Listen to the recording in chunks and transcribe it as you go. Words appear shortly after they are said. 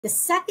The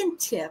second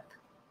tip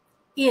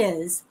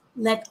is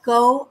let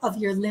go of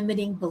your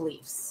limiting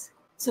beliefs.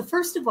 So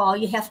first of all,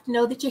 you have to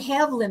know that you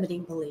have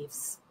limiting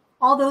beliefs.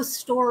 All those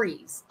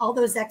stories, all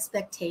those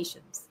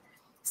expectations.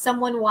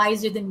 Someone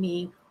wiser than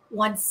me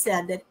once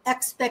said that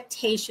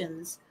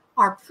expectations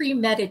are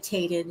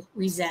premeditated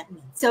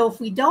resentment. So if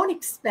we don't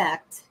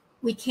expect,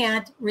 we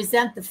can't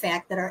resent the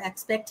fact that our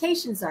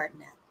expectations aren't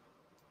met.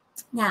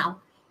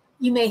 Now,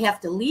 you may have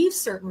to leave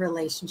certain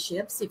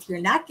relationships if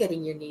you're not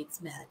getting your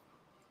needs met,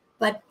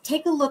 but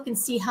take a look and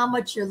see how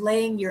much you're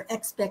laying your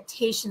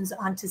expectations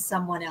onto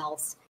someone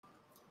else.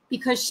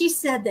 Because she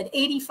said that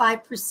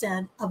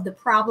 85% of the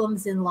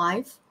problems in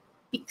life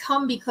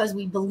become because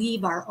we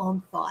believe our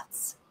own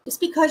thoughts. Just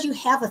because you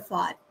have a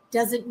thought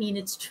doesn't mean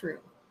it's true.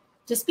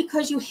 Just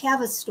because you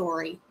have a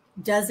story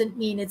doesn't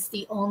mean it's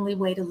the only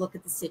way to look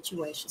at the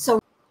situation.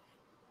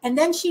 And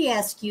then she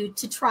asked you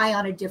to try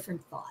on a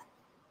different thought.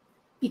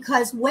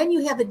 Because when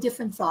you have a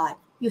different thought,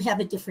 you have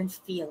a different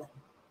feeling.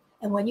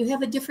 And when you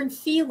have a different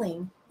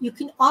feeling, you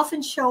can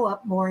often show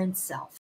up more in self.